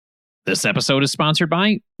This episode is sponsored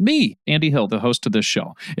by me, Andy Hill, the host of this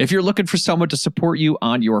show. If you're looking for someone to support you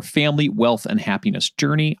on your family, wealth, and happiness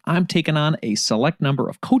journey, I'm taking on a select number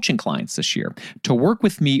of coaching clients this year. To work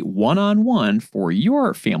with me one-on-one for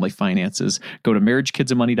your family finances, go to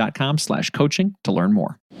marriagekidsandmoney.com/coaching to learn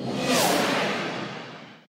more.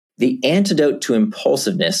 The antidote to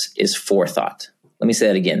impulsiveness is forethought. Let me say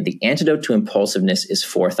that again. The antidote to impulsiveness is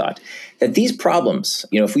forethought. That these problems,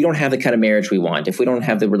 if we don't have the kind of marriage we want, if we don't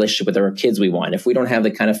have the relationship with our kids we want, if we don't have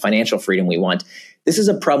the kind of financial freedom we want, this is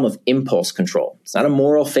a problem of impulse control. It's not a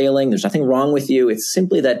moral failing. There's nothing wrong with you. It's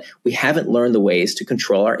simply that we haven't learned the ways to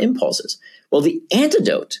control our impulses. Well, the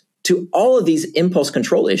antidote to all of these impulse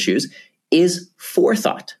control issues is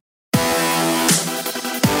forethought.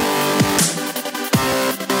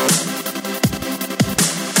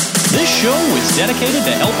 This show is dedicated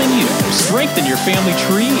to helping you strengthen your family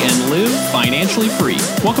tree and live financially free.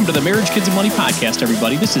 Welcome to the Marriage, Kids, and Money podcast,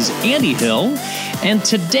 everybody. This is Andy Hill, and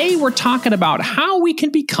today we're talking about how we can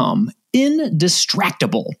become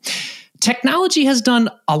indistractable. Technology has done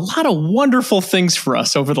a lot of wonderful things for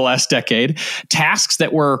us over the last decade. Tasks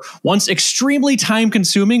that were once extremely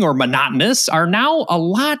time-consuming or monotonous are now a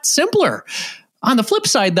lot simpler. On the flip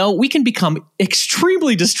side, though, we can become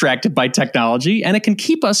extremely distracted by technology, and it can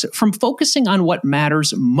keep us from focusing on what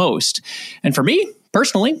matters most. And for me,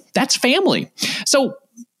 personally, that's family. So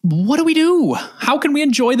what do we do? How can we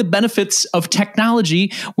enjoy the benefits of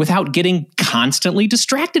technology without getting constantly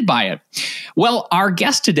distracted by it? Well, our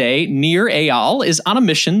guest today, Eyal, is on a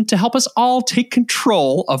mission to help us all take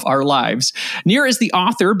control of our lives. Nir is the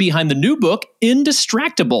author behind the new book,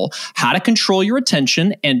 Indistractable: How to Control Your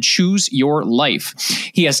Attention and Choose Your Life.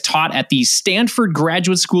 He has taught at the Stanford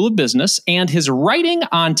Graduate School of Business, and his writing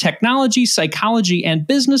on technology, psychology, and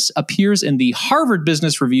business appears in the Harvard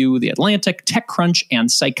Business Review, The Atlantic, TechCrunch,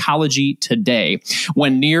 and Psychology Today.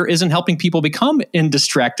 When Nir isn't helping people become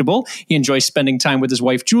indistractable, he enjoys spending time with his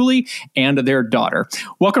wife, Julie, and their daughter.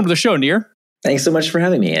 Welcome to the show, Nir. Thanks so much for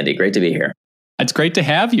having me, Andy. Great to be here. It's great to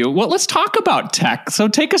have you. Well, let's talk about tech. So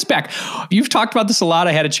take us back. You've talked about this a lot.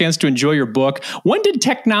 I had a chance to enjoy your book. When did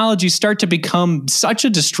technology start to become such a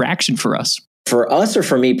distraction for us? For us or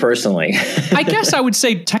for me personally? I guess I would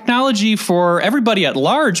say technology for everybody at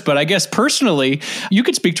large, but I guess personally, you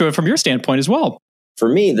could speak to it from your standpoint as well. For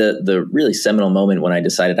me, the really seminal moment when I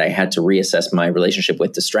decided I had to reassess my relationship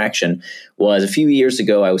with distraction was a few years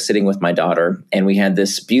ago. I was sitting with my daughter and we had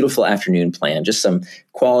this beautiful afternoon plan, just some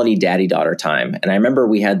quality daddy-daughter time. And I remember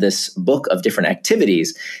we had this book of different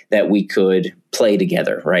activities that we could play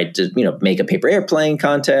together, right? To, make a paper airplane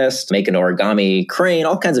contest, make an origami crane,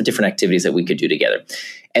 all kinds of different activities that we could do together.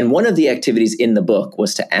 And one of the activities in the book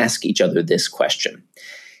was to ask each other this question: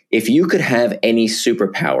 if you could have any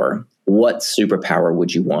superpower, what superpower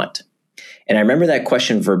would you want? And I remember that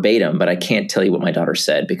question verbatim, but I can't tell you what my daughter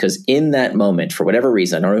said, because in that moment, for whatever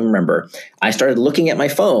reason, I don't even remember, I started looking at my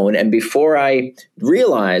phone, and before I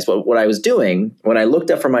realized what I was doing, when I looked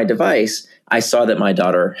up from my device, I saw that my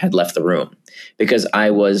daughter had left the room, because I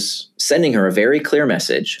was sending her a very clear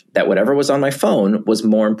message that whatever was on my phone was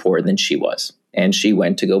more important than she was. And she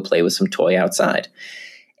went to go play with some toy outside.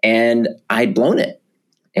 And I'd blown it.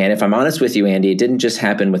 And if I'm honest with you, Andy, it didn't just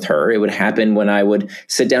happen with her. It would happen when I would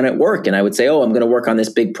sit down at work and I would say, I'm going to work on this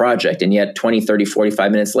big project. And yet 20, 30,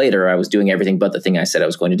 45 minutes later, I was doing everything but the thing I said I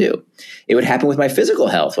was going to do. It would happen with my physical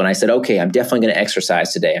health when I said, okay, I'm definitely going to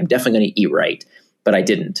exercise today. I'm definitely going to eat right. But I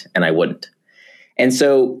didn't, and I wouldn't. And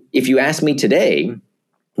so if you ask me today,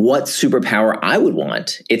 what superpower I would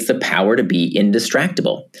want, it's the power to be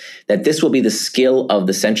indistractable. That this will be the skill of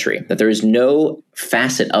the century. That there is no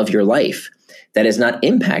facet of your life that is not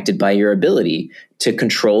impacted by your ability to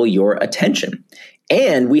control your attention.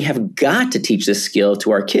 And we have got to teach this skill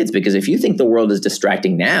to our kids, because if you think the world is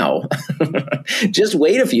distracting now, just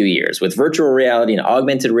wait a few years with virtual reality and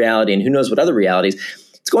augmented reality and who knows what other realities.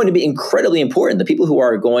 It's going to be incredibly important. The people who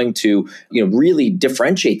are going to, really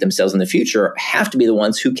differentiate themselves in the future have to be the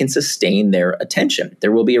ones who can sustain their attention.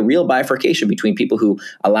 There will be a real bifurcation between people who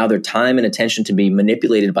allow their time and attention to be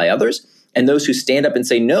manipulated by others and those who stand up and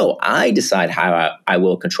say, no, I decide how I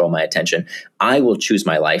will control my attention. I will choose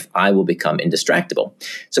my life. I will become indistractable.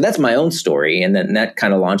 So that's my own story. And then that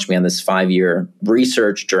kind of launched me on this 5-year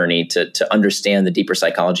research journey to understand the deeper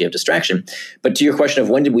psychology of distraction. But to your question of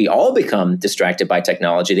when did we all become distracted by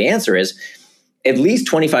technology, the answer is at least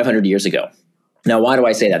 2,500 years ago. Now, why do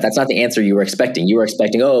I say that? That's not the answer you were expecting. You were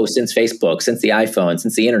expecting, since Facebook, since the iPhone,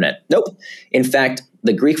 since the internet. Nope. In fact,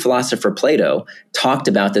 the Greek philosopher Plato talked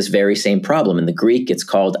about this very same problem. In the Greek, it's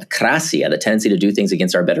called akrasia, the tendency to do things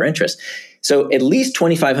against our better interest. So at least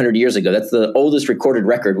 2,500 years ago, that's the oldest recorded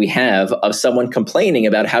record we have of someone complaining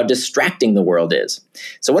about how distracting the world is.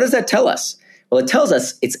 So what does that tell us? Well, it tells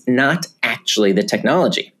us it's not actually the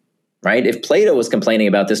technology, right? If Plato was complaining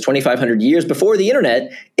about this 2,500 years before the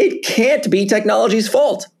internet, it can't be technology's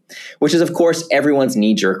fault, which is, of course, everyone's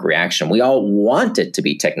knee-jerk reaction. We all want it to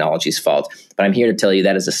be technology's fault, but I'm here to tell you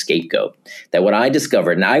that is a scapegoat. That what I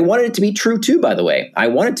discovered, and I wanted it to be true too, by the way. I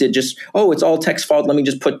wanted to just, it's all tech's fault. Let me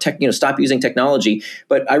just put stop using technology.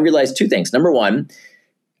 But I realized two things. Number one,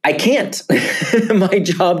 I can't. My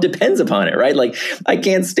job depends upon it, right? Like, I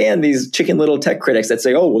can't stand these chicken little tech critics that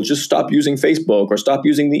say, just stop using Facebook or stop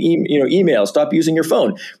using the email, stop using your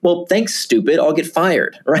phone. Well, thanks, stupid. I'll get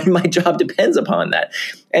fired, right? My job depends upon that.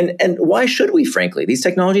 And why should we, frankly? These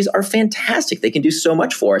technologies are fantastic. They can do so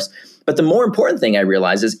much for us. But the more important thing I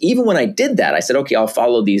realized is even when I did that, I said, okay, I'll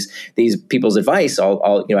follow these people's advice.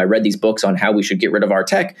 I read these books on how we should get rid of our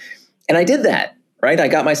tech. And I did that. Right? I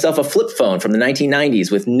got myself a flip phone from the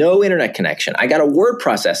 1990s with no internet connection. I got a word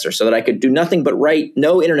processor so that I could do nothing but write,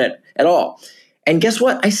 no internet at all. And guess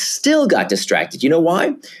what? I still got distracted. You know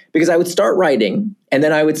why? Because I would start writing and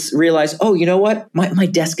then I would realize, you know what? My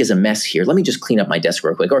desk is a mess here. Let me just clean up my desk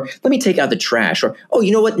real quick. Or let me take out the trash. Or,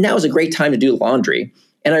 you know what? Now is a great time to do laundry.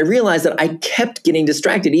 And I realized that I kept getting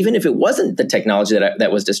distracted, even if it wasn't the technology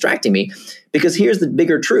that was distracting me. Because here's the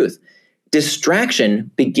bigger truth.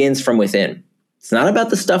 Distraction begins from within. It's not about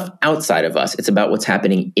the stuff outside of us. It's about what's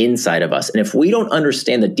happening inside of us. And if we don't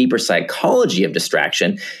understand the deeper psychology of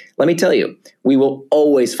distraction, let me tell you, we will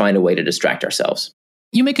always find a way to distract ourselves.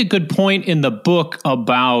 You make a good point in the book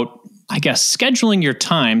about, scheduling your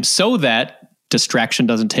time so that distraction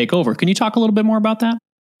doesn't take over. Can you talk a little bit more about that?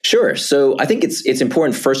 Sure. So I think it's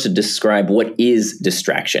important first to describe what is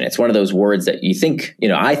distraction. It's one of those words that you think,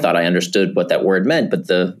 I thought I understood what that word meant, but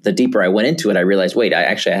the deeper I went into it, I realized, I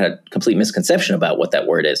had a complete misconception about what that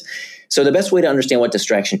word is. So the best way to understand what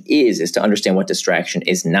distraction is to understand what distraction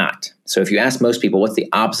is not. So if you ask most people, what's the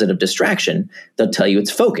opposite of distraction? They'll tell you it's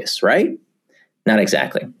focus, right? Not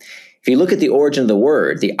exactly. If you look at the origin of the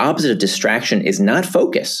word, the opposite of distraction is not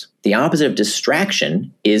focus. The opposite of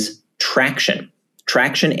distraction is traction.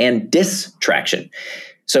 Traction and distraction.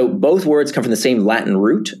 So both words come from the same Latin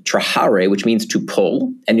root, trahare, which means to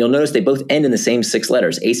pull. And you'll notice they both end in the same 6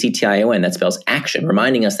 letters, A-C-T-I-O-N, that spells action,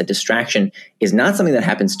 reminding us that distraction is not something that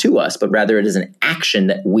happens to us, but rather it is an action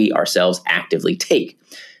that we ourselves actively take.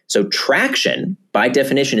 So traction, by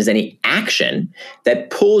definition, is any action that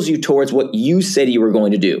pulls you towards what you said you were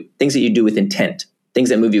going to do, things that you do with intent, things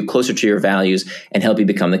that move you closer to your values and help you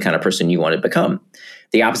become the kind of person you want to become.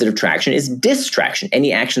 The opposite of traction is distraction,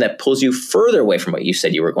 any action that pulls you further away from what you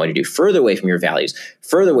said you were going to do, further away from your values,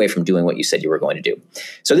 further away from doing what you said you were going to do.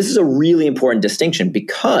 So this is a really important distinction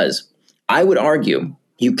because I would argue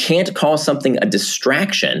you can't call something a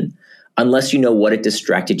distraction unless you know what it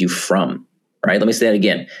distracted you from. Right? Let me say that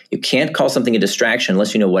again. You can't call something a distraction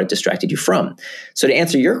unless you know what it distracted you from. So to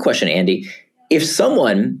answer your question, Andy, if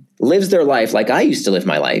someone lives their life like I used to live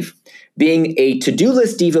my life, being a to-do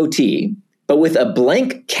list devotee, but with a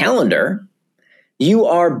blank calendar, you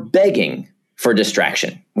are begging for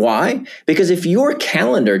distraction. Why? Because if your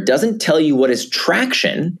calendar doesn't tell you what is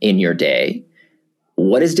traction in your day,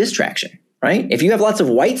 what is distraction? Right? If you have lots of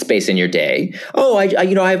white space in your day,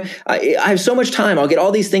 I have so much time, I'll get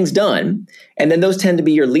all these things done. And then those tend to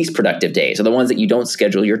be your least productive days, or the ones that you don't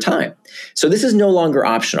schedule your time. So this is no longer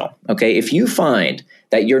optional. Okay. If you find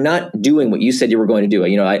that you're not doing what you said you were going to do,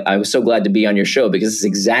 I was so glad to be on your show because it's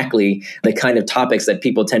exactly the kind of topics that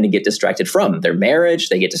people tend to get distracted from. Their marriage,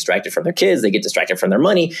 they get distracted from their kids, they get distracted from their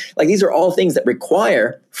money. Like these are all things that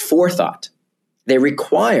require forethought. They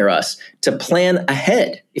require us to plan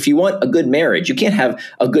ahead. If you want a good marriage, you can't have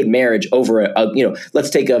a good marriage over let's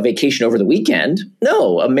take a vacation over the weekend.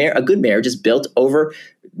 No, a good marriage is built over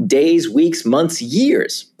days, weeks, months,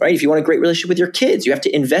 years, right? If you want a great relationship with your kids, you have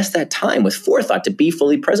to invest that time with forethought to be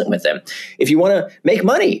fully present with them. If you want to make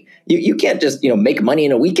money, you can't just, make money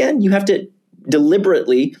in a weekend. You have to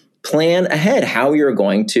deliberately plan ahead how you're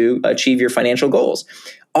going to achieve your financial goals.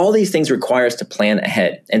 All these things require us to plan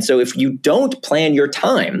ahead. And so if you don't plan your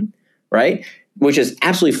time, right, which is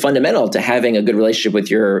absolutely fundamental to having a good relationship with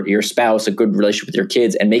your spouse, a good relationship with your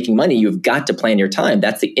kids, and making money, you've got to plan your time.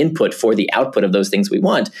 That's the input for the output of those things we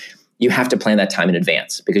want. You have to plan that time in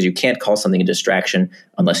advance because you can't call something a distraction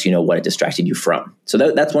unless you know what it distracted you from. So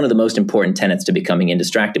that's one of the most important tenets to becoming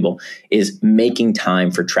indistractable is making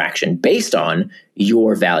time for traction based on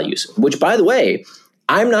your values, which, by the way,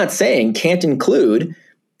 I'm not saying can't include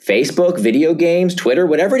Facebook, video games, Twitter,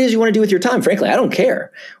 whatever it is you want to do with your time. Frankly, I don't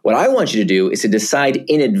care. What I want you to do is to decide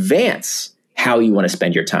in advance how you want to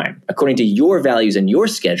spend your time according to your values and your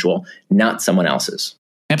schedule, not someone else's.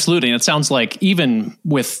 Absolutely. And it sounds like even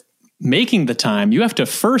with making the time, you have to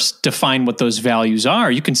first define what those values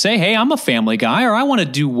are. You can say, hey, I'm a family guy, or I want to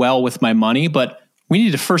do well with my money, but we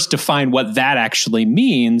need to first define what that actually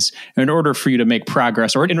means in order for you to make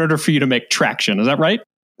progress or in order for you to make traction. Is that right?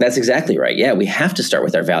 That's exactly right. Yeah, we have to start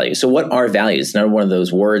with our values. So what are values? Another one of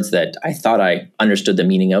those words that I thought I understood the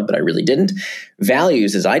meaning of, but I really didn't.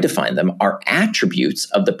 Values, as I define them, are attributes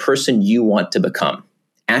of the person you want to become.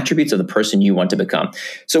 Attributes of the person you want to become.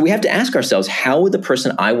 So we have to ask ourselves, how would the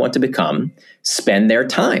person I want to become spend their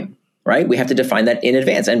time, right? We have to define that in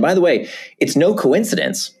advance. And by the way, it's no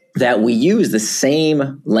coincidence that we use the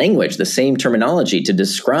same language, the same terminology to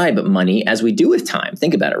describe money as we do with time.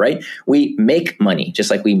 Think about it, right? We make money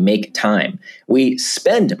just like we make time. We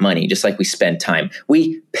spend money just like we spend time.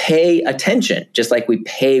 We pay attention just like we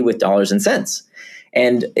pay with dollars and cents.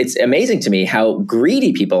 And it's amazing to me how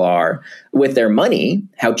greedy people are with their money,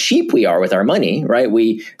 how cheap we are with our money, right?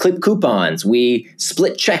 We clip coupons, we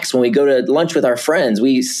split checks when we go to lunch with our friends,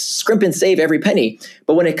 we scrimp and save every penny.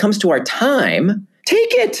 But when it comes to our time,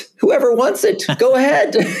 take it. Whoever wants it, go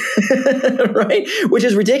ahead, right? Which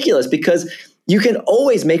is ridiculous because you can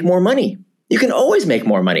always make more money. You can always make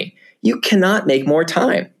more money. You cannot make more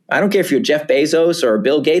time. I don't care if you're Jeff Bezos or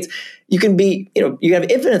Bill Gates. You can be, you have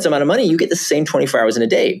infinite amount of money. You get the same 24 hours in a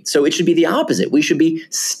day. So it should be the opposite. We should be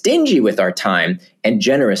stingy with our time and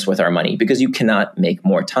generous with our money because you cannot make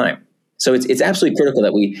more time. So it's absolutely critical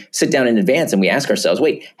that we sit down in advance and we ask ourselves,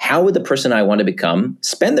 wait, how would the person I want to become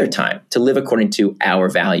spend their time to live according to our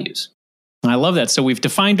values? I love that. So we've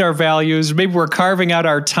defined our values. Maybe we're carving out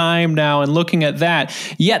our time now and looking at that.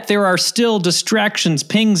 Yet there are still distractions,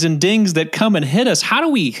 pings and dings that come and hit us. How do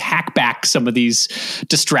we hack back some of these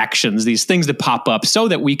distractions, these things that pop up so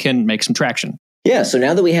that we can make some traction? Yeah. So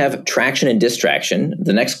now that we have traction and distraction,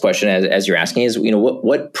 the next question, as you're asking, is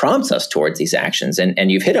what prompts us towards these actions?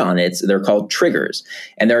 And you've hit on it. They're called triggers,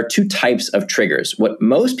 and there are two types of triggers. What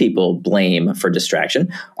most people blame for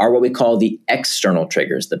distraction are what we call the external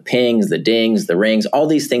triggers: the pings, the dings, the rings, all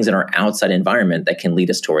these things in our outside environment that can lead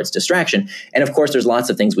us towards distraction. And of course, there's lots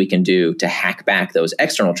of things we can do to hack back those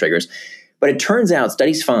external triggers. But it turns out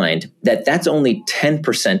studies find that that's only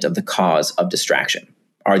 10% of the cause of distraction.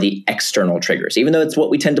 Are the external triggers, even though it's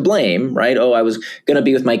what we tend to blame, right? Oh, I was going to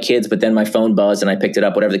be with my kids, but then my phone buzzed and I picked it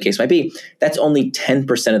up, whatever the case might be. That's only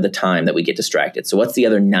 10% of the time that we get distracted. So what's the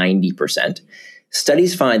other 90%?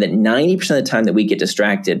 Studies find that 90% of the time that we get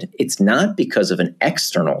distracted, it's not because of an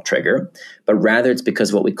external trigger, but rather it's because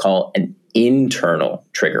of what we call an internal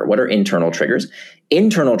trigger. What are internal triggers?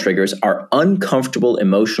 Internal triggers are uncomfortable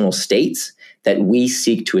emotional states that we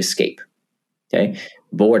seek to escape. Okay?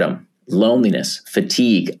 Boredom, loneliness,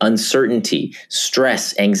 fatigue, uncertainty,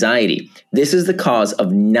 stress, anxiety. This is the cause of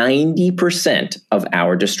 90% of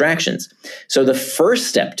our distractions. So the first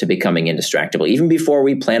step to becoming indistractable, even before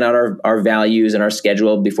we plan out our values and our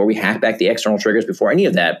schedule, before we hack back the external triggers, before any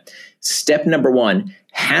of that, step number one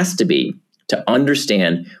has to be to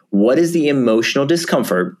understand what is the emotional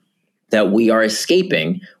discomfort that we are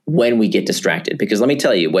escaping when we get distracted. Because let me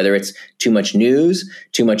tell you, whether it's too much news,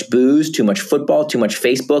 too much booze, too much football, too much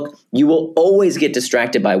Facebook, you will always get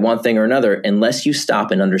distracted by one thing or another unless you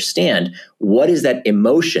stop and understand what is that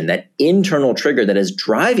emotion, that internal trigger that is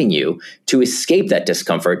driving you to escape that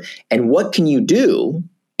discomfort, and what can you do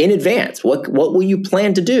in advance? What will you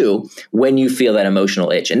plan to do when you feel that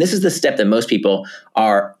emotional itch? And this is the step that most people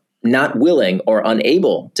are not willing or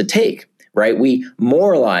unable to take. Right? We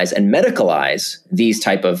moralize and medicalize these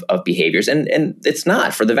type of behaviors. And it's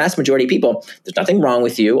not. For the vast majority of people, there's nothing wrong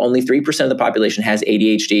with you. Only 3% of the population has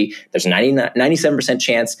ADHD. There's a 97%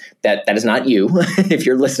 chance that is not you, if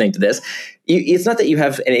you're listening to this. It's not that you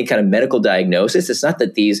have any kind of medical diagnosis. It's not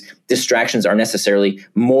that these distractions are necessarily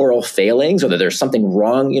moral failings or that there's something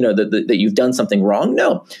wrong, that you've done something wrong.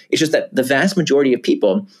 No, it's just that the vast majority of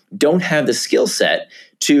people don't have the skill set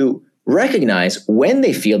to recognize when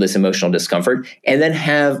they feel this emotional discomfort and then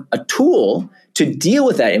have a tool to deal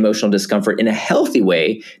with that emotional discomfort in a healthy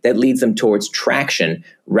way that leads them towards traction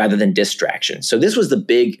rather than distraction. So this was the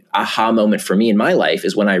big aha moment for me in my life,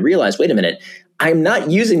 is when I realized, wait a minute, I'm not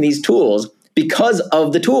using these tools because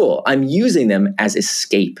of the tool. I'm using them as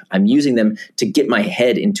escape. I'm using them to get my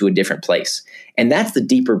head into a different place. And that's the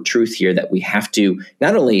deeper truth here that we have to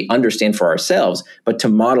not only understand for ourselves, but to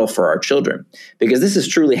model for our children. Because this is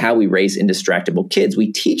truly how we raise indistractable kids.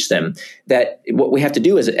 We teach them that what we have to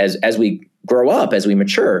do is, as we grow up, as we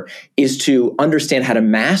mature, is to understand how to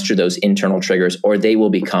master those internal triggers, or they will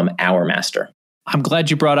become our master. I'm glad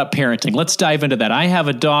you brought up parenting. Let's dive into that. I have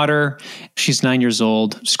a daughter. She's 9 years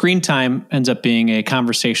old. Screen time ends up being a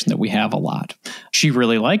conversation that we have a lot. She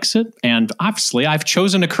really likes it. And obviously, I've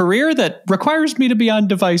chosen a career that requires me to be on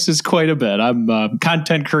devices quite a bit. I'm a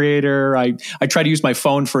content creator. I try to use my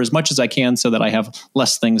phone for as much as I can so that I have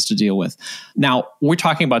less things to deal with. Now, we're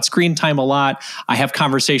talking about screen time a lot. I have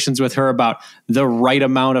conversations with her about the right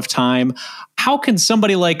amount of time. How can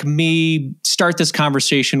somebody like me start this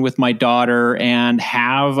conversation with my daughter and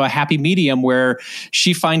have a happy medium where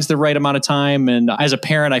she finds the right amount of time? And as a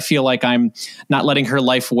parent, I feel like I'm not letting her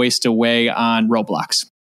life waste away on Roblox.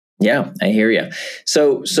 Yeah, I hear you.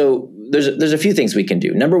 So there's a few things we can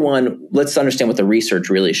do. Number one, let's understand what the research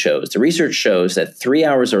really shows. The research shows that 3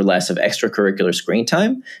 hours or less of extracurricular screen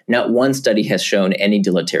time, not one study has shown any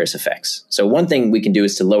deleterious effects. So one thing we can do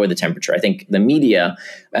is to lower the temperature. I think the media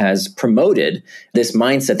has promoted this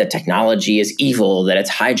mindset that technology is evil, that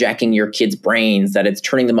it's hijacking your kids' brains, that it's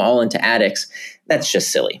turning them all into addicts. That's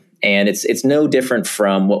just silly. And it's no different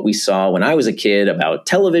from what we saw when I was a kid about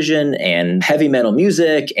television and heavy metal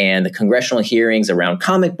music and the congressional hearings around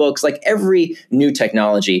comic books. Like every new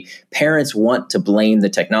technology, parents want to blame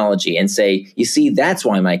the technology and say, you see, that's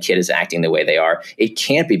why my kid is acting the way they are. It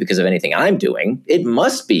can't be because of anything I'm doing. It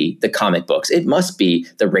must be the comic books. It must be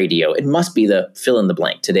the radio. It must be the fill in the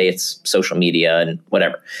blank. Today it's social media and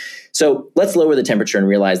whatever. So let's lower the temperature and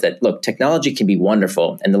realize that, look, technology can be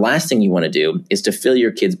wonderful. And the last thing you want to do is to fill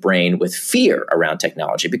your kid's brain with fear around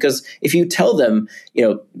technology. Because if you tell them,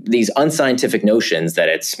 these unscientific notions that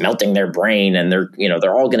it's melting their brain and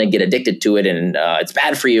they're all going to get addicted to it and it's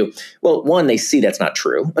bad for you. Well, one, they see that's not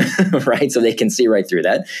true, right? So they can see right through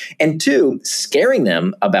that. And two, scaring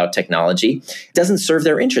them about technology doesn't serve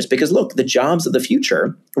their interest because, look, the jobs of the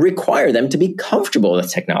future require them to be comfortable with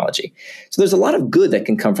technology. So there's a lot of good that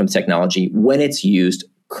can come from technology when it's used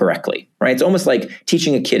correctly, right? It's almost like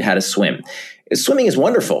teaching a kid how to swim. Swimming is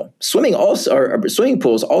wonderful. Swimming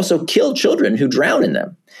pools also kill children who drown in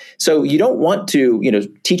them. So you don't want to,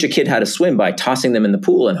 teach a kid how to swim by tossing them in the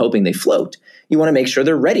pool and hoping they float. You want to make sure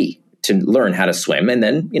they're ready to learn how to swim and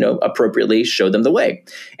then, appropriately show them the way.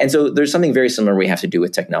 And so there's something very similar we have to do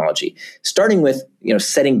with technology, starting with,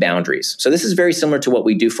 setting boundaries. So this is very similar to what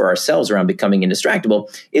we do for ourselves around becoming indistractable,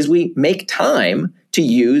 is we make time to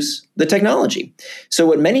use the technology. So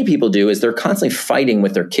what many people do is they're constantly fighting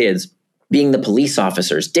with their kids, being the police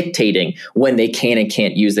officers, dictating when they can and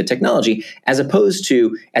can't use the technology, as opposed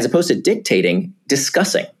to dictating,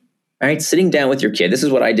 discussing. Right? Sitting down with your kid. This is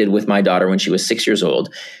what I did with my daughter when she was 6 years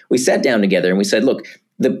old. We sat down together and we said, look,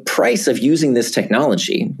 the price of using this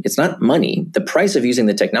technology, it's not money. The price of using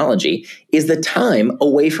the technology is the time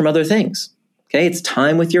away from other things. Okay, it's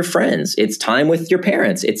time with your friends. It's time with your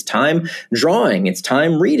parents. It's time drawing. It's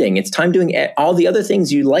time reading. It's time doing all the other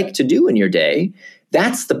things you like to do in your day.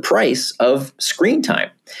 That's the price of screen time.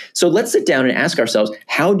 So let's sit down and ask ourselves,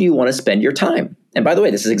 how do you want to spend your time? And by the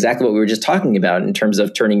way, this is exactly what we were just talking about in terms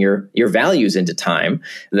of turning your values into time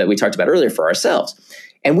that we talked about earlier for ourselves.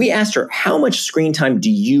 And we asked her, how much screen time do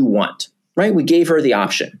you want? Right? We gave her the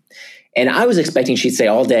option. And I was expecting she'd say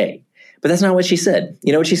all day, but that's not what she said.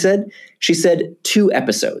 You know what she said? She said 2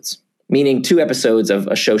 episodes, meaning 2 episodes of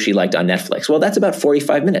a show she liked on Netflix. Well, that's about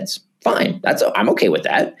 45 minutes. Fine. I'm okay with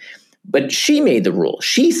that. But she made the rule.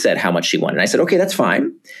 She said how much she wanted. And I said, okay, that's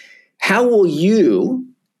fine. How will you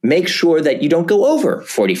make sure that you don't go over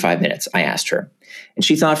 45 minutes? I asked her. And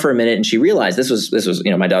she thought for a minute and she realized this was,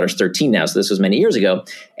 my daughter's 13 now. So this was many years ago.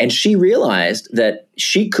 And she realized that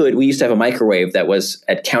we used to have a microwave that was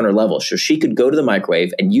at counter level. So she could go to the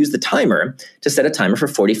microwave and use the timer to set a timer for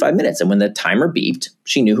 45 minutes. And when the timer beeped,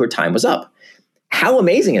 she knew her time was up. How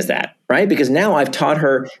amazing is that, right? Because now I've taught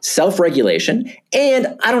her self-regulation and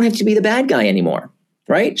I don't have to be the bad guy anymore,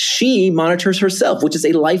 right? She monitors herself, which is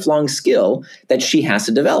a lifelong skill that she has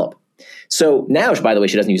to develop. So now, by the way,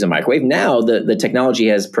 she doesn't use a microwave. Now the technology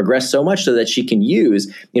has progressed so much so that she can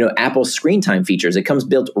use, Apple's screen time features. It comes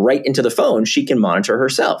built right into the phone. She can monitor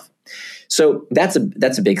herself. So that's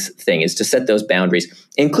a big thing, is to set those boundaries,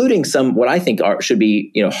 including some what I think should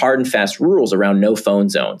be hard and fast rules around no phone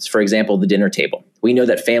zones. For example, the dinner table. We know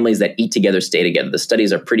that families that eat together stay together. The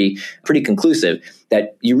studies are pretty conclusive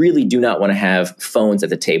that you really do not want to have phones at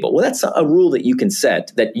the table. Well, that's a rule that you can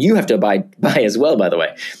set that you have to abide by as well, by the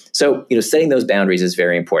way. So, setting those boundaries is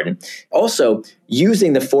very important. Also,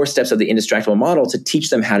 using the 4 steps of the Indistractable model to teach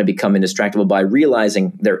them how to become indistractable by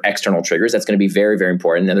realizing their external triggers. That's going to be very, very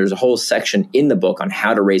important. And there's a whole section in the book on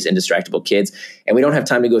how to raise indistractable kids. And we don't have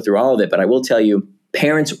time to go through all of it, but I will tell you,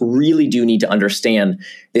 parents really do need to understand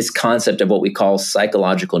this concept of what we call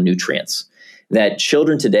psychological nutrients. That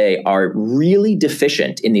children today are really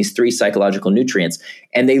deficient in these 3 psychological nutrients,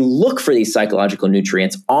 and they look for these psychological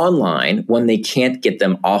nutrients online when they can't get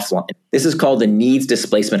them offline. This is called the needs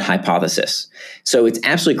displacement hypothesis. So it's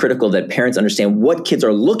absolutely critical that parents understand what kids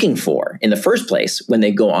are looking for in the first place when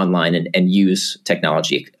they go online and use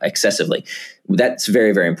technology excessively. That's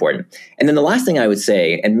very, very important. And then the last thing I would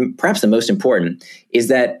say, and perhaps the most important, is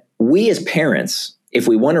that we as parents, if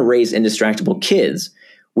we want to raise indistractable kids,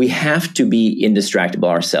 we have to be indistractable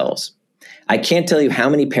ourselves. I can't tell you how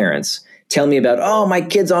many parents tell me about, oh, my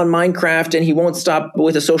kid's on Minecraft and he won't stop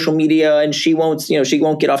with the social media and she won't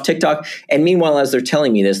get off TikTok. And meanwhile, as they're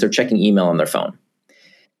telling me this, they're checking email on their phone.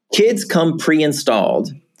 Kids come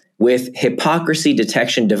pre-installed with hypocrisy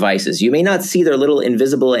detection devices. You may not see their little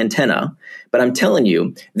invisible antenna, but I'm telling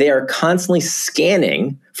you, they are constantly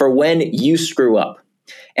scanning for when you screw up.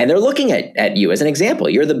 And they're looking at you as an example.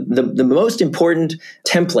 You're the most important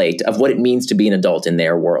template of what it means to be an adult in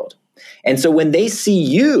their world. And so when they see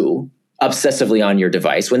you obsessively on your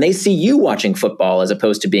device, when they see you watching football as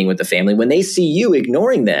opposed to being with the family, when they see you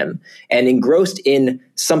ignoring them and engrossed in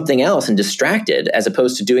something else and distracted as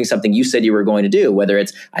opposed to doing something you said you were going to do, whether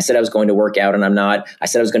it's, I said I was going to work out and I'm not, I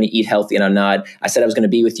said I was going to eat healthy and I'm not, I said I was going to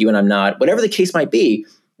be with you and I'm not, whatever the case might be,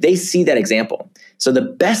 they see that example. So the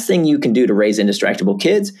best thing you can do to raise indistractable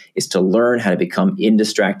kids is to learn how to become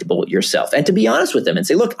indistractable yourself and to be honest with them and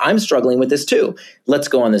say, look, I'm struggling with this too. Let's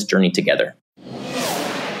go on this journey together.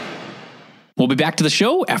 We'll be back to the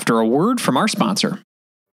show after a word from our sponsor.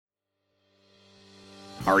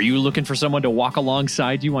 Are you looking for someone to walk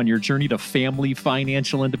alongside you on your journey to family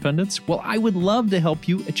financial independence? Well, I would love to help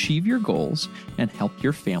you achieve your goals and help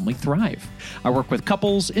your family thrive. I work with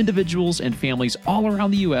couples, individuals, and families all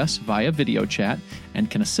around the U.S. via video chat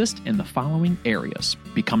and can assist in the following areas: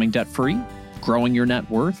 becoming debt-free, growing your net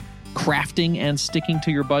worth, crafting and sticking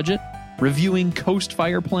to your budget, reviewing Coast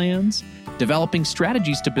Fire plans, developing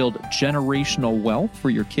strategies to build generational wealth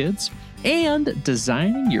for your kids, and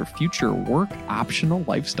designing your future work optional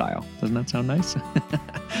lifestyle. Doesn't that sound nice?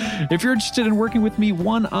 If you're interested in working with me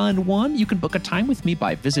one-on-one, you can book a time with me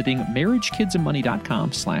by visiting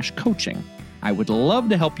marriagekidsandmoney.com/coaching. I would love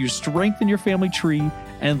to help you strengthen your family tree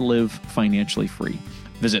and live financially free.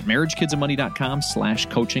 Visit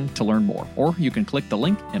marriagekidsandmoney.com/coaching to learn more, or you can click the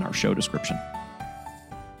link in our show description.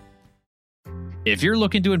 If you're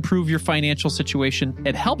looking to improve your financial situation,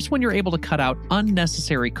 it helps when you're able to cut out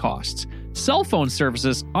unnecessary costs. Cell phone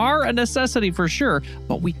services are a necessity for sure,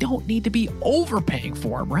 but we don't need to be overpaying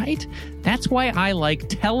for them, right? That's why I like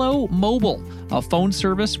Tello Mobile, a phone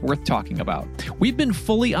service worth talking about. We've been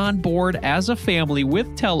fully on board as a family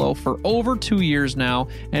with Tello for over 2 years now,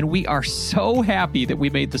 and we are so happy that we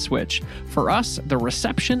made the switch. For us, the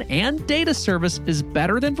reception and data service is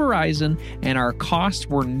better than Verizon, and our costs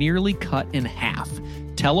were nearly cut in half.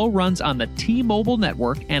 Tello runs on the T-Mobile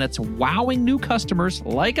network, and it's wowing new customers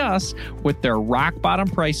like us with their rock-bottom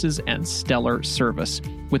prices and stellar service.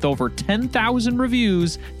 With over 10,000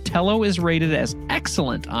 reviews, Tello is rated as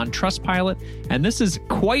excellent on Trustpilot, and this is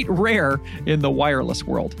quite rare in the wireless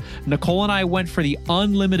world. Nicole and I went for the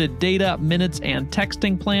unlimited data, minutes, and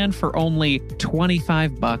texting plan for only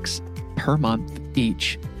 $25 per month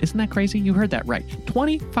each. Isn't that crazy? You heard that right.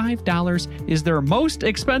 $25 is their most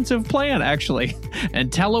expensive plan, actually.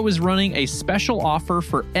 And Tello is running a special offer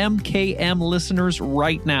for MKM listeners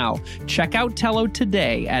right now. Check out Tello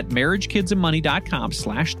today at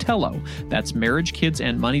marriagekidsandmoney.com/Tello. That's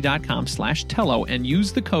marriagekidsandmoney.com/Tello, and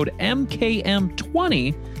use the code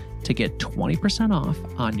MKM20 to get 20% off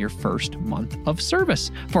on your first month of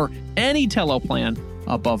service for any Tello plan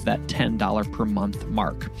above that $10 per month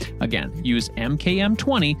mark. Again, use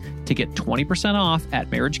MKM20 to get 20% off at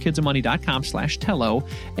marriagekidsandmoney.com/Tello,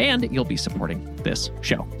 and you'll be supporting this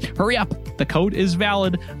show. Hurry up. The code is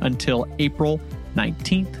valid until April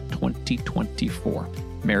 19th, 2024.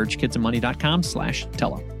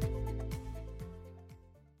 marriagekidsandmoney.com/Tello.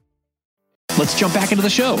 Let's jump back into the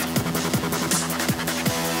show.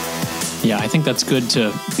 Yeah, I think that's good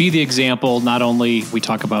to be the example. Not only we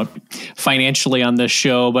talk about financially on this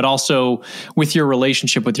show, but also with your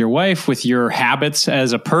relationship with your wife, with your habits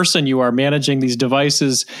as a person. You are managing these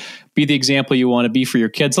devices. Be the example you want to be for your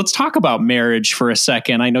kids. Let's talk about marriage for a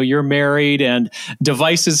second. I know you're married and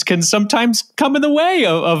devices can sometimes come in the way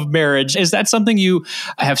of marriage. Is that something you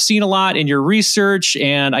have seen a lot in your research?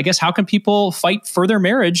 And I guess how can people fight for their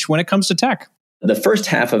marriage when it comes to tech? The first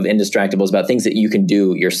half of Indistractable is about things that you can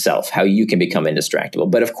do yourself, how you can become indistractable.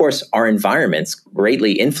 But of course, our environments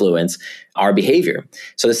greatly influence our behavior.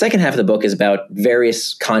 So the second half of the book is about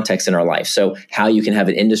various contexts in our life. So how you can have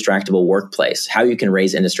an indistractable workplace, how you can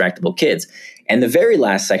raise indistractable kids. And the very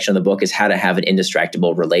last section of the book is how to have an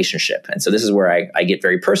indistractable relationship. And so this is where I get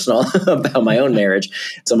very personal about my own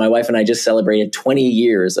marriage. So my wife and I just celebrated 20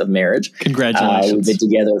 years of marriage. Congratulations. We've been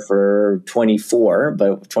together for 24,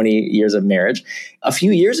 but 20 years of marriage. A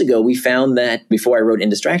few years ago, we found that before I wrote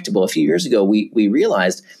Indistractable, a few years ago, we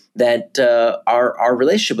realized that our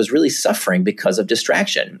relationship was really suffering because of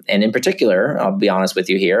distraction. And in particular, I'll be honest with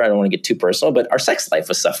you here, I don't want to get too personal, but our sex life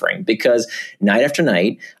was suffering because night after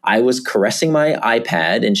night, I was caressing my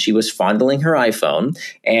iPad and she was fondling her iPhone,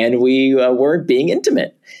 and we weren't being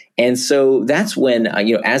intimate. And so that's when,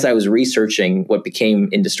 as I was researching what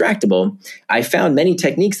became Indistractable, I found many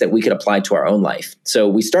techniques that we could apply to our own life. So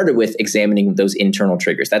we started with examining those internal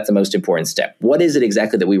triggers. That's the most important step. What is it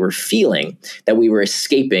exactly that we were feeling, that we were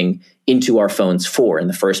escaping into our phones for in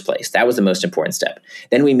the first place? That was the most important step.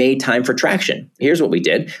 Then we made time for traction. Here's what we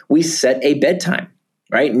did. We set a bedtime.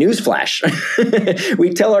 Right? Newsflash.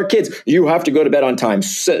 We tell our kids, you have to go to bed on time.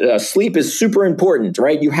 Sleep is super important,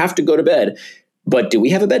 right? You have to go to bed. But do we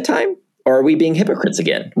have a bedtime? Or are we being hypocrites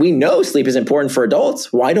again? We know sleep is important for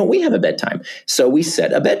adults. Why don't we have a bedtime? So we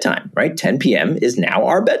set a bedtime, right? 10 p.m. is now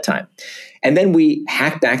our bedtime. And then we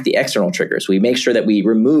hack back the external triggers. We make sure that we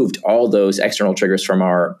removed all those external triggers from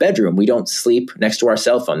our bedroom. We don't sleep next to our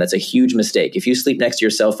cell phone. That's a huge mistake. If you sleep next to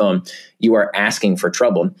your cell phone, you are asking for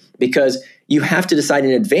trouble because you have to decide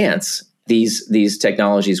in advance. These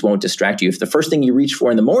technologies won't distract you. If the first thing you reach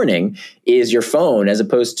for in the morning is your phone as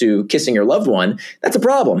opposed to kissing your loved one, that's a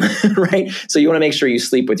problem, right? So you want to make sure you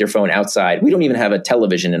sleep with your phone outside. We don't even have a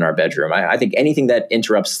television in our bedroom. I think anything that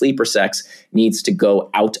interrupts sleep or sex needs to go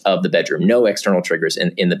out of the bedroom. No external triggers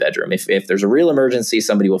in the bedroom. If there's a real emergency,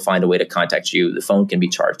 somebody will find a way to contact you. The phone can be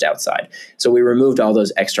charged outside. So we removed all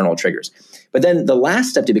those external triggers. But then the last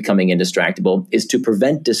step to becoming indistractable is to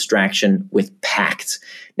prevent distraction with pacts.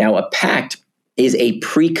 Now, a pact is a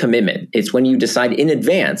pre-commitment. It's when you decide in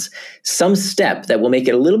advance some step that will make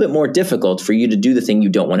it a little bit more difficult for you to do the thing you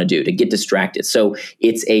don't want to do, to get distracted. So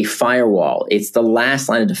it's a firewall. It's the last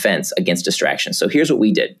line of defense against distraction. So here's what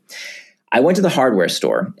we did. I went to the hardware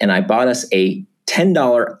store and I bought us a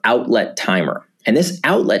 $10 outlet timer. And this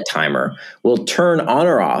outlet timer will turn on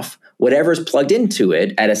or off whatever's plugged into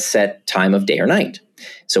it at a set time of day or night.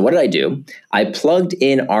 So what did I do? I plugged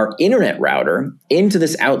in our internet router into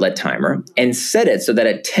this outlet timer and set it so that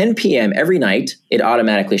at 10 p.m. every night, it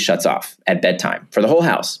automatically shuts off at bedtime for the whole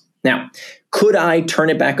house. Now, could I turn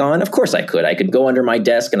it back on? Of course I could. I could go under my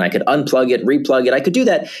desk and I could unplug it, replug it. I could do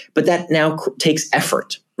that, but that now takes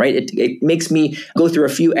effort, right? It makes me go through a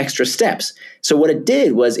few extra steps. So what it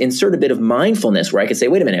did was insert a bit of mindfulness where I could say,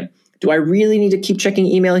 wait a minute, do I really need to keep checking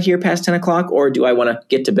email here past 10 o'clock? Or do I want to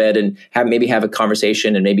get to bed and maybe have a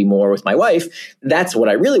conversation and maybe more with my wife? That's what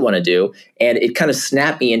I really want to do. And it kind of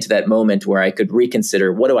snapped me into that moment where I could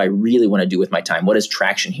reconsider, what do I really want to do with my time? What is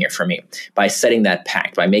traction here for me? By setting that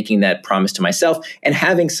pact, by making that promise to myself and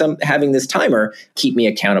having this timer keep me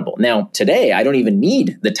accountable. Now, today, I don't even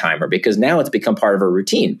need the timer because now it's become part of a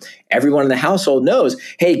routine. Everyone in the household knows,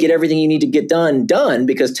 hey, get everything you need to get done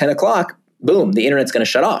because 10 o'clock, boom, the internet's going to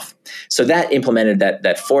shut off. So that implemented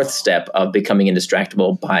that fourth step of becoming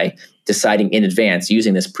indistractable by deciding in advance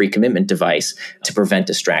using this pre-commitment device to prevent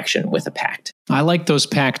distraction with a pact. I like those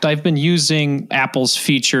pacts. I've been using Apple's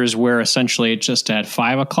features where essentially it's just at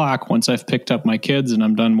 5 o'clock, once I've picked up my kids and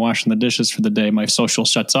I'm done washing the dishes for the day, my social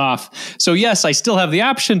shuts off. So yes, I still have the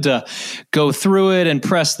option to go through it and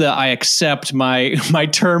press the I accept my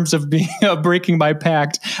terms of breaking my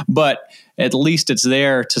pact, but at least it's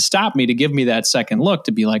there to stop me, to give me that second look,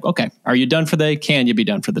 to be like, okay, are you done for the day? Can you be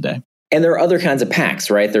done for the day? And there are other kinds of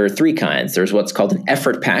pacts, right? There are three kinds. There's what's called an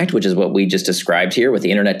effort pact, which is what we just described here with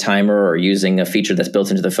the internet timer or using a feature that's built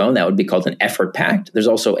into the phone. That would be called an effort pact. There's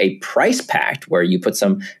also a price pact where you put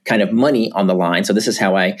some kind of money on the line. So this is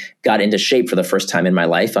how I got into shape for the first time in my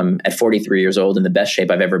life. I'm at 43 years old in the best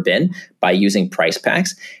shape I've ever been by using price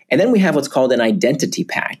pacts. And then we have what's called an identity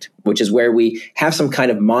pact, which is where we have some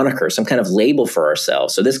kind of moniker, some kind of label for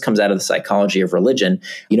ourselves. So this comes out of the psychology of religion.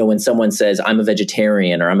 You know, when someone says, I'm a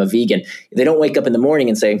vegetarian or I'm a vegan, they don't wake up in the morning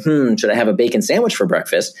and say, should I have a bacon sandwich for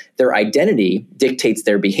breakfast? Their identity dictates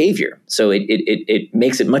their behavior. So it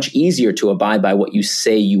makes it much easier to abide by what you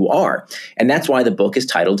say you are. And that's why the book is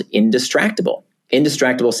titled Indistractable.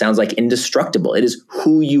 Indistractable sounds like indestructible. It is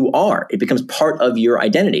who you are. It becomes part of your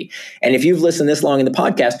identity. And if you've listened this long in the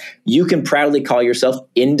podcast, you can proudly call yourself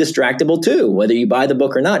indistractable too. Whether you buy the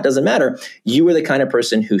book or not, doesn't matter. You are the kind of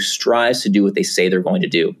person who strives to do what they say they're going to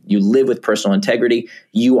do. You live with personal integrity.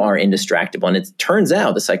 You are indistractable. And it turns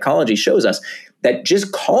out, the psychology shows us that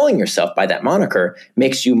just calling yourself by that moniker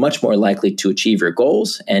makes you much more likely to achieve your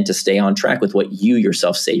goals and to stay on track with what you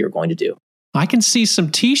yourself say you're going to do. I can see some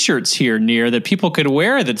T-shirts here near that people could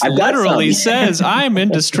wear that literally says, I'm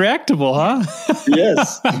indistractable, huh?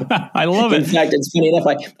 Yes. I love it. In fact, it's funny enough,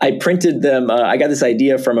 I printed them. I got this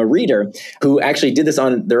idea from a reader who actually did this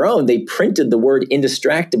on their own. They printed the word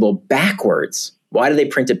indistractable backwards. Why did they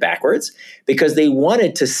print it backwards? Because they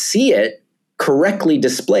wanted to see it correctly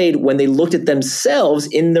displayed when they looked at themselves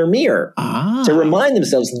in their mirror to remind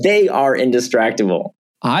themselves they are indistractable.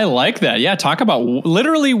 I like that. Yeah, talk about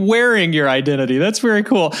literally wearing your identity. That's very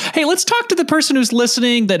cool. Hey, let's talk to the person who's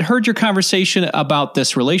listening that heard your conversation about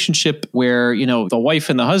this relationship where, you know, the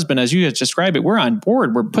wife and the husband, as you just described it, we're on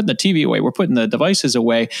board. We're putting the TV away. We're putting the devices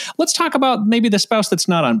away. Let's talk about maybe the spouse that's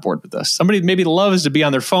not on board with this. Somebody maybe loves to be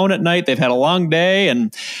on their phone at night. They've had a long day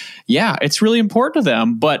and yeah, it's really important to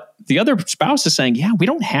them. But the other spouse is saying, yeah, we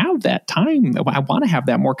don't have that time. I want to have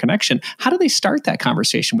that more connection. How do they start that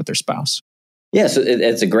conversation with their spouse? Yeah, so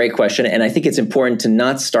it's a great question. And I think it's important to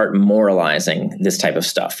not start moralizing this type of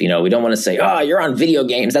stuff. You know, we don't want to say, oh, you're on video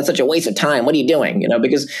games. That's such a waste of time. What are you doing? You know,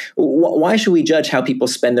 because why should we judge how people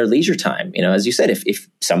spend their leisure time? You know, as you said, if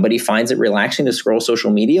somebody finds it relaxing to scroll social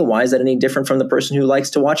media, why is that any different from the person who likes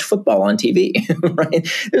to watch football on TV, right?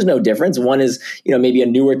 There's no difference. One is, you know, maybe a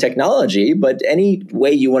newer technology, but any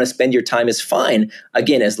way you want to spend your time is fine.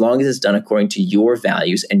 Again, as long as it's done according to your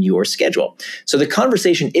values and your schedule. So the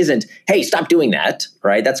conversation isn't, hey, stop doing that,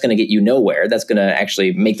 right? That's going to get you nowhere. That's going to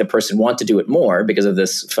actually make the person want to do it more because of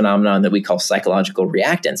this phenomenon that we call psychological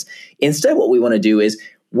reactance. Instead, what we want to do is,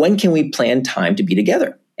 when can we plan time to be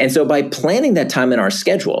together? And so by planning that time in our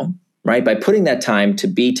schedule, right, by putting that time to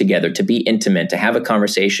be together, to be intimate, to have a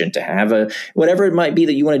conversation, to have a whatever it might be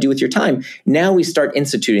that you want to do with your time, now we start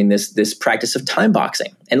instituting this practice of time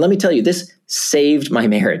boxing. And let me tell you, this saved my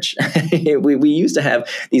marriage. we used to have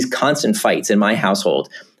these constant fights in my household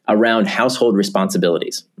around household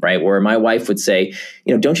responsibilities, right? Where my wife would say,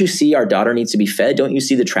 you know, don't you see our daughter needs to be fed? Don't you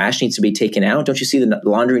see the trash needs to be taken out? Don't you see the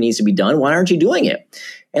laundry needs to be done? Why aren't you doing it?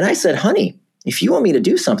 And I said, honey, if you want me to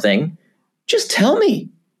do something, just tell me.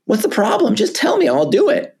 What's the problem? Just tell me, I'll do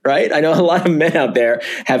it, right? I know a lot of men out there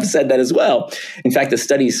have said that as well. In fact, the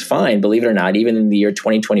studies find, believe it or not, even in the year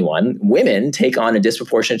 2021, women take on a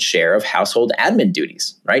disproportionate share of household admin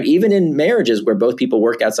duties, right? Even in marriages where both people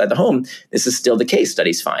work outside the home, this is still the case,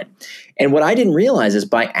 studies find. And what I didn't realize is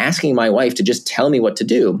by asking my wife to just tell me what to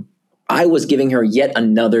do, I was giving her yet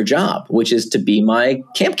another job, which is to be my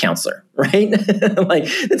camp counselor, right? Like,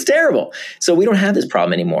 it's terrible. So we don't have this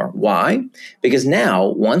problem anymore. Why? Because now,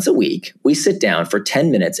 once a week, we sit down for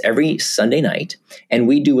 10 minutes every Sunday night, and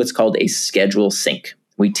we do what's called a schedule sync.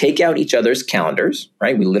 We take out each other's calendars,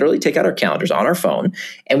 right? We literally take out our calendars on our phone,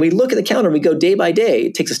 and we look at the calendar, and we go day by day.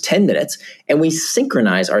 It takes us 10 minutes, and we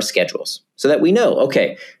synchronize our schedules so that we know,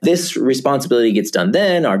 okay, this responsibility gets done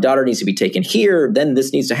then, our daughter needs to be taken here, then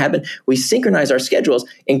this needs to happen. We synchronize our schedules,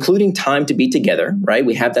 including time to be together, right?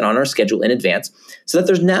 We have that on our schedule in advance so that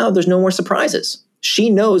there's no more surprises. She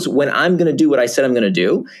knows when I'm going to do what I said I'm going to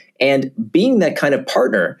do. And being that kind of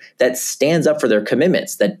partner that stands up for their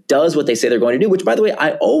commitments, that does what they say they're going to do, which, by the way,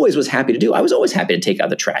 I always was happy to do. I was always happy to take out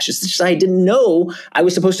the trash. It's just I didn't know I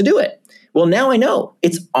was supposed to do it. Well, now I know.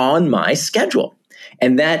 It's on my schedule.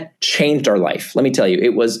 And that changed our life. Let me tell you,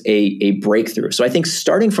 it was a breakthrough. So I think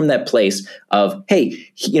starting from that place of, hey,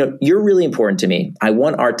 you know, you're really important to me. I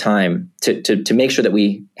want our time to make sure that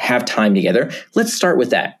we have time together. Let's start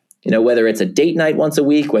with that. You know, whether it's a date night once a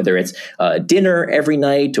week, whether it's dinner every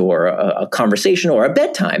night or a conversation or a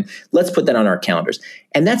bedtime, let's put that on our calendars.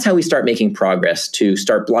 And that's how we start making progress to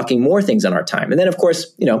start blocking more things on our time. And then, of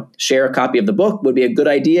course, you know, share a copy of the book would be a good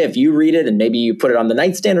idea. If you read it and maybe you put it on the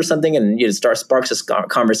nightstand or something and you sparks this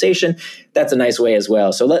conversation, that's a nice way as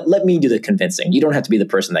well. So let me do the convincing. You don't have to be the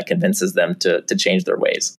person that convinces them to change their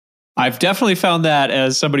ways. I've definitely found that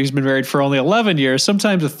as somebody who's been married for only 11 years,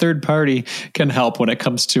 sometimes a third party can help when it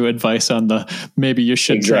comes to advice on the, maybe you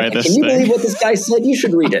should try this thing. Can you believe what this guy said? You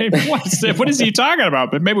should read it. What is he talking about?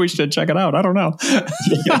 But maybe we should check it out. I don't know.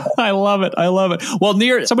 Yeah. I love it. I love it. Well,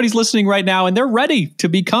 Nir, somebody's listening right now and they're ready to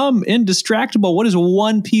become indistractable. What is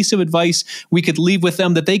one piece of advice we could leave with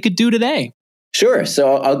them that they could do today? Sure.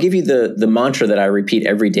 So I'll give you the mantra that I repeat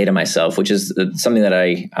every day to myself, which is something that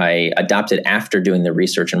I adopted after doing the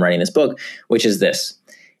research and writing this book, which is this: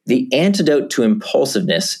 The antidote to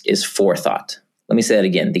impulsiveness is forethought. Let me say that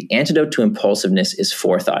again. The antidote to impulsiveness is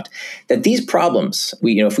forethought. That these problems,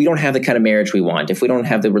 if we don't have the kind of marriage we want, if we don't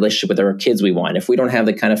have the relationship with our kids we want, if we don't have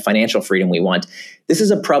the kind of financial freedom we want, this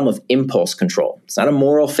is a problem of impulse control. It's not a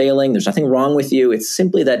moral failing. There's nothing wrong with you. It's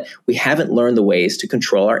simply that we haven't learned the ways to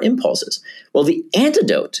control our impulses. Well, the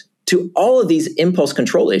antidote to all of these impulse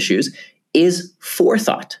control issues is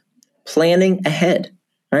forethought, planning ahead.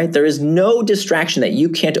 Right? There is no distraction that you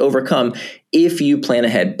can't overcome if you plan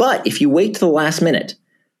ahead. But if you wait to the last minute,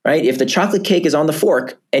 right? If the chocolate cake is on the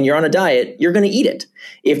fork and you're on a diet, you're going to eat it.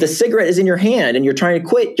 If the cigarette is in your hand and you're trying to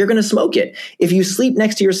quit, you're going to smoke it. If you sleep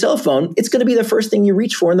next to your cell phone, it's going to be the first thing you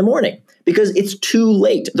reach for in the morning because it's too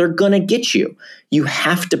late. They're going to get you. You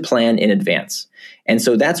have to plan in advance. And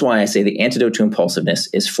so that's why I say the antidote to impulsiveness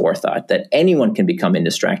is forethought, that anyone can become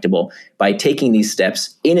indistractable by taking these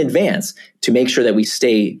steps in advance to make sure that we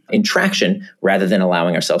stay in traction rather than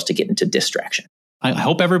allowing ourselves to get into distraction. I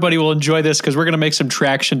hope everybody will enjoy this because we're going to make some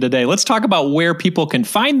traction today. Let's talk about where people can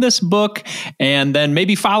find this book and then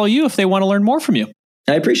maybe follow you if they want to learn more from you.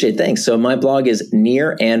 I appreciate it. Thanks. So my blog is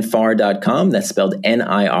nearandfar.com. That's spelled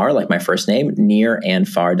N-I-R, like my first name,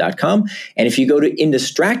 nearandfar.com. And if you go to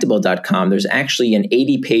Indistractable.com, there's actually an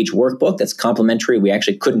 80-page workbook that's complimentary. We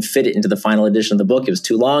actually couldn't fit it into the final edition of the book. It was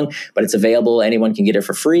too long, but it's available. Anyone can get it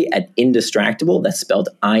for free at Indistractable. That's spelled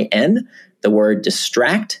I-N, the word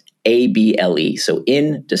distract, A-B-L-E. So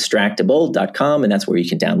Indistractable.com, and that's where you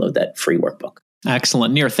can download that free workbook.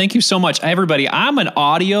 Excellent. Nir, thank you so much. Everybody, I'm an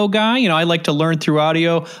audio guy. I like to learn through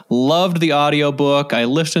audio. Loved the audio book. I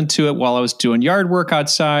listened to it while I was doing yard work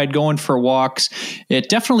outside, going for walks. It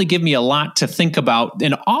definitely gave me a lot to think about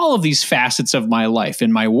in all of these facets of my life,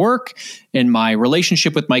 in my work, in my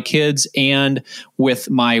relationship with my kids, and with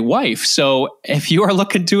my wife. So if you are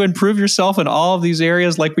looking to improve yourself in all of these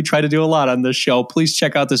areas, like we try to do a lot on this show, please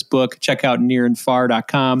check out this book. Check out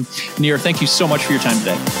nearandfar.com. Nir, thank you so much for your time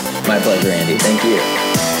today. My pleasure, Andy. Thank you.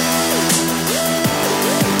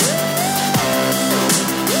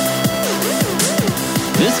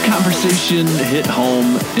 This conversation hit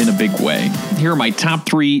home in a big way. Here are my top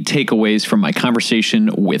 3 takeaways from my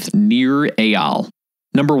conversation with Nir Eyal.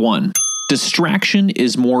 Number 1, distraction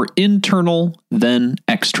is more internal than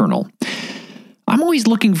external. I'm always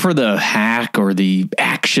looking for the hack or the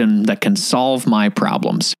action that can solve my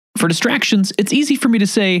problems. For distractions, it's easy for me to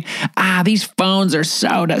say, these phones are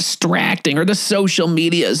so distracting, or the social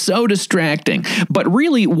media is so distracting. But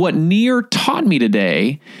really, what Nir taught me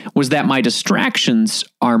today was that my distractions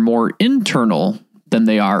are more internal than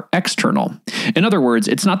they are external. In other words,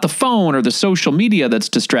 it's not the phone or the social media that's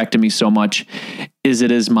distracting me so much as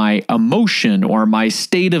it is my emotion or my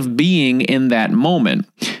state of being in that moment.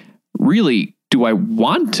 Really, do I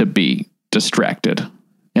want to be distracted?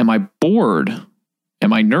 Am I bored?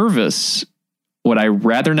 Am I nervous? Would I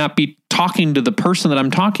rather not be talking to the person that I'm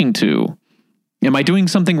talking to? Am I doing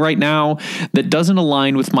something right now that doesn't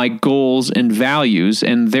align with my goals and values,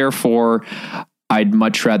 and therefore I'd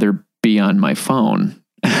much rather be on my phone?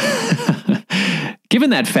 Given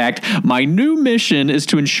that fact, my new mission is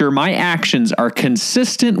to ensure my actions are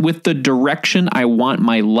consistent with the direction I want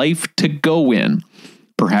my life to go in.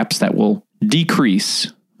 Perhaps that will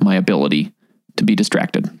decrease my ability to be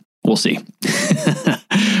distracted. We'll see.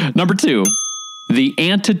 Number 2, the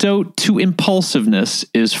antidote to impulsiveness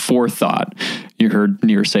is forethought. You heard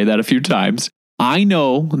Nir say that a few times. I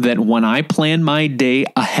know that when I plan my day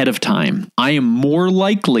ahead of time, I am more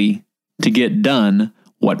likely to get done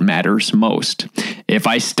what matters most. If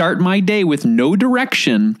I start my day with no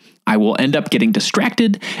direction, I will end up getting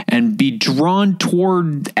distracted and be drawn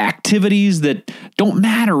toward activities that don't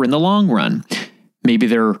matter in the long run. Maybe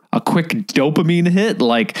they're a quick dopamine hit,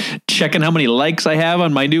 like checking how many likes I have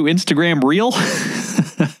on my new Instagram reel.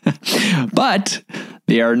 But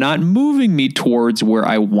they are not moving me towards where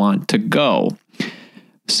I want to go.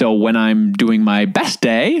 So when I'm doing my best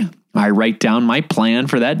day, I write down my plan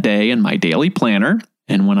for that day in my daily planner.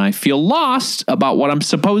 And when I feel lost about what I'm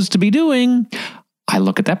supposed to be doing, I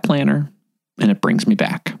look at that planner and it brings me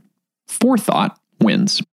back. Forethought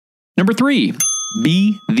wins. Number 3,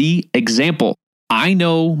 be the example. I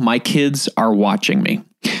know my kids are watching me.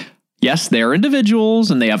 Yes, they're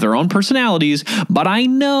individuals and they have their own personalities, but I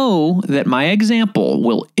know that my example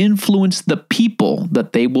will influence the people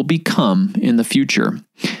that they will become in the future.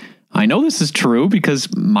 I know this is true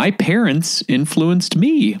because my parents influenced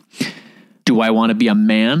me. Do I want to be a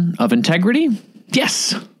man of integrity?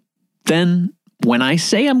 Yes. Then when I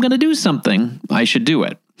say I'm going to do something, I should do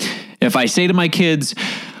it. If I say to my kids,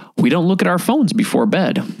 we don't look at our phones before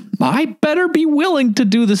bed, I better be willing to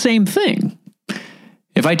do the same thing.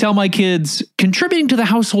 If I tell my kids contributing to the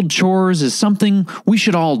household chores is something we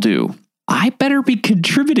should all do, I better be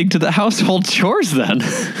contributing to the household chores then.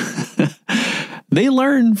 They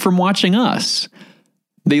learn from watching us.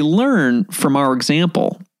 They learn from our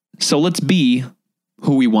example. So let's be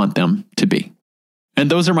who we want them to be. And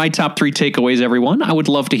those are my top 3 takeaways, everyone. I would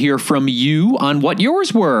love to hear from you on what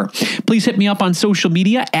yours were. Please hit me up on social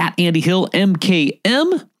media at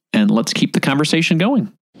AndyHillMKM, and let's keep the conversation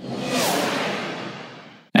going.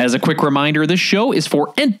 As a quick reminder, this show is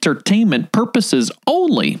for entertainment purposes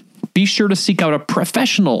only. Be sure to seek out a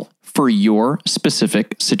professional for your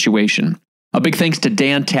specific situation. A big thanks to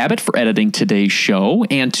Dan Tabbitt for editing today's show,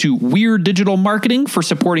 and to Weird Digital Marketing for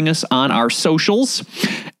supporting us on our socials,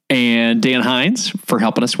 and Dan Hines for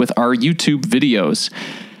helping us with our YouTube videos.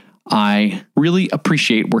 I really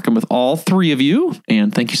appreciate working with all 3 of you,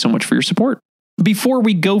 and thank you so much for your support. Before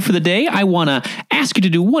we go for the day, I want to ask you to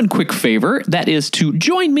do one quick favor. That is to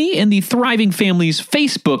join me in the Thriving Families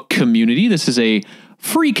Facebook community. This is a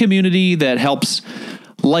free community that helps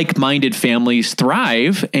like-minded families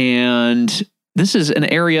thrive, and this is an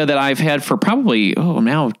area that I've had for probably,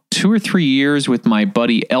 now 2 or 3 years with my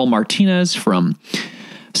buddy Eyal Martinez from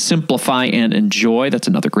Simplify and Enjoy. That's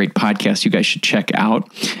another great podcast you guys should check out.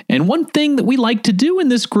 And one thing that we like to do in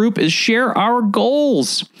this group is share our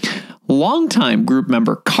goals. Longtime group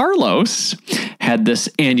member Carlos had this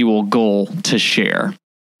annual goal to share.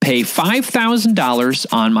 Pay $5,000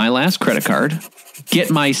 on my last credit card, get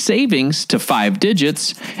my savings to 5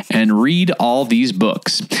 digits, and read all these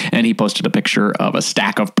books. And he posted a picture of a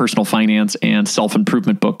stack of personal finance and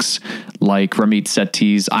self-improvement books like Ramit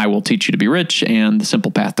Sethi's I Will Teach You to Be Rich and The Simple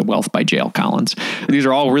Path to Wealth by Eyal Collins. These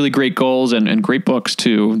are all really great goals and great books,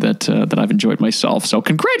 too, that I've enjoyed myself. So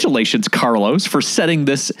congratulations, Carlos, for setting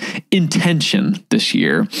this intention this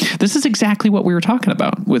year. This is exactly what we were talking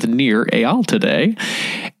about with Nir Eyal today.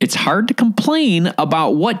 It's hard to complain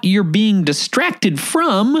about what you're being distracted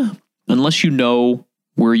from unless you know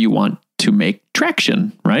where you want to make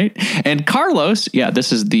traction, right? And Carlos,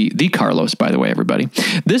 this is the Carlos, by the way, everybody.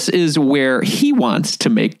 This is where he wants to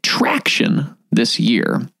make traction this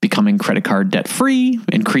year, becoming credit card debt free,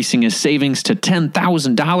 increasing his savings to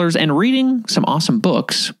 $10,000, and reading some awesome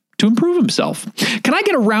books to improve himself. Can I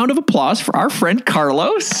get a round of applause for our friend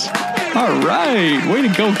Carlos? All right. Way to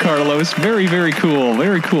go, Carlos. Very, very cool.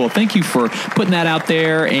 Very cool. Thank you for putting that out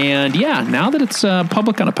there. And now that it's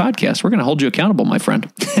public on a podcast, we're going to hold you accountable, my friend.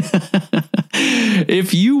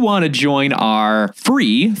 If you want to join our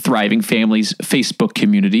free Thriving Families Facebook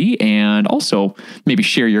community and also maybe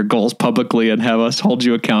share your goals publicly and have us hold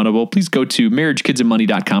you accountable, please go to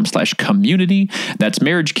marriagekidsandmoney.com/community. That's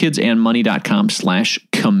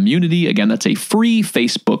marriagekidsandmoney.com/community. Again, that's a free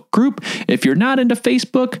Facebook group. If you're not into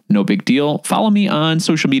Facebook, no big deal. Follow me on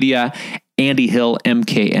social media, Andy Hill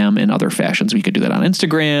MKM, in other fashions. We could do that on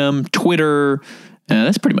Instagram, Twitter.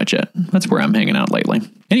 That's pretty much it. That's where I'm hanging out lately.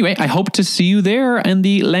 Anyway, I hope to see you there in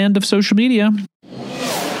the land of social media.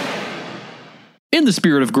 In the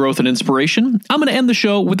spirit of growth and inspiration, I'm going to end the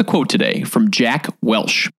show with a quote today from Jack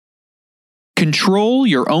Welch. Control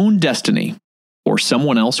your own destiny, or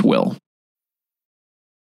someone else will.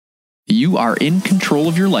 You are in control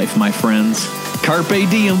of your life, my friends. Carpe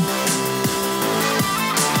diem.